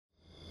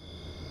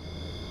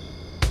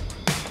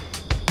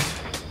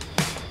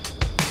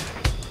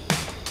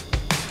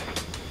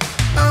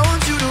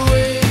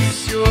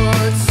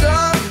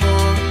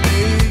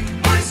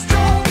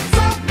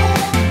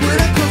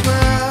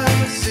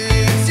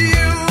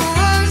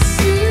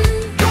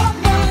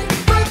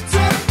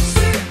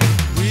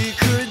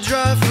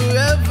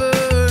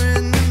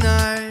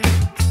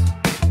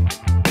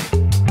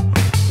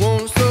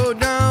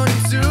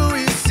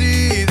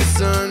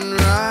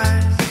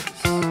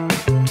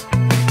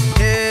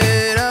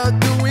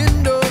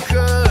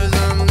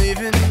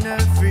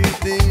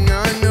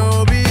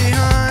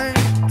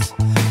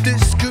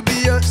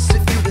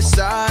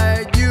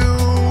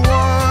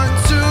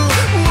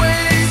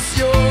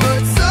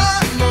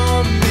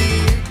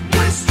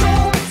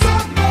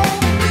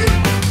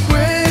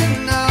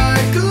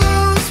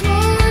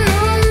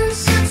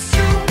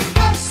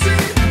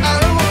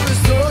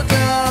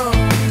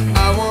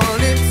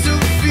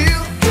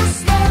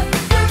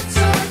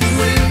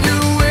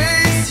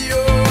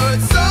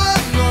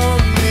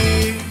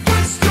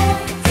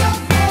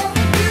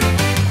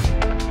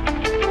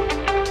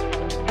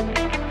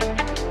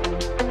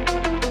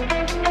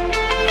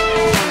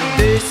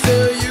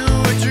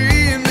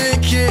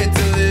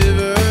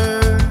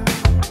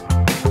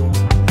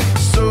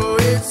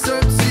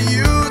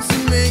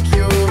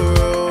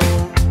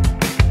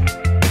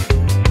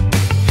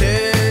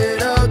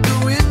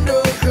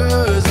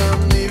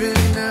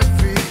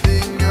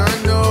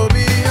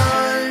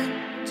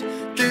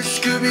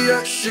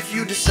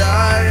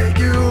decide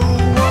you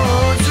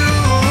want to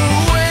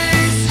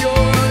waste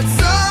your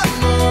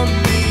time on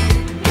me.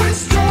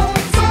 Waste your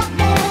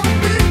time on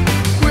me.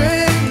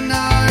 When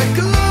I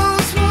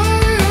close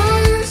my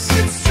eyes,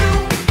 it's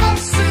true, I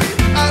see.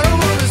 I don't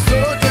wanna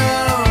slow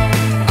down,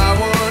 I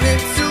want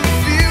it to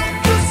feel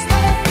just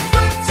like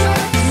the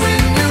touch.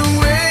 When you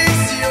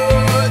waste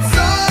your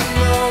time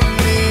on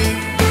me.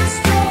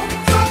 Waste your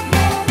time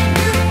on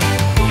me.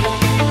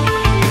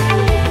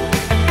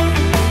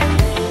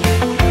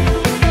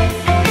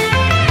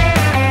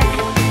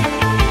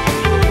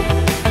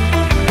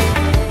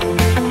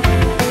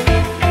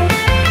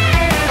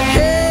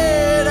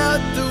 Head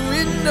out the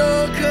window,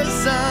 'cause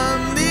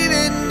I'm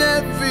leaving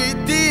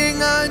everything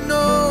I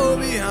know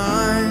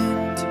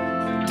behind.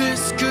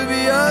 This could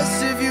be us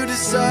if you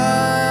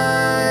decide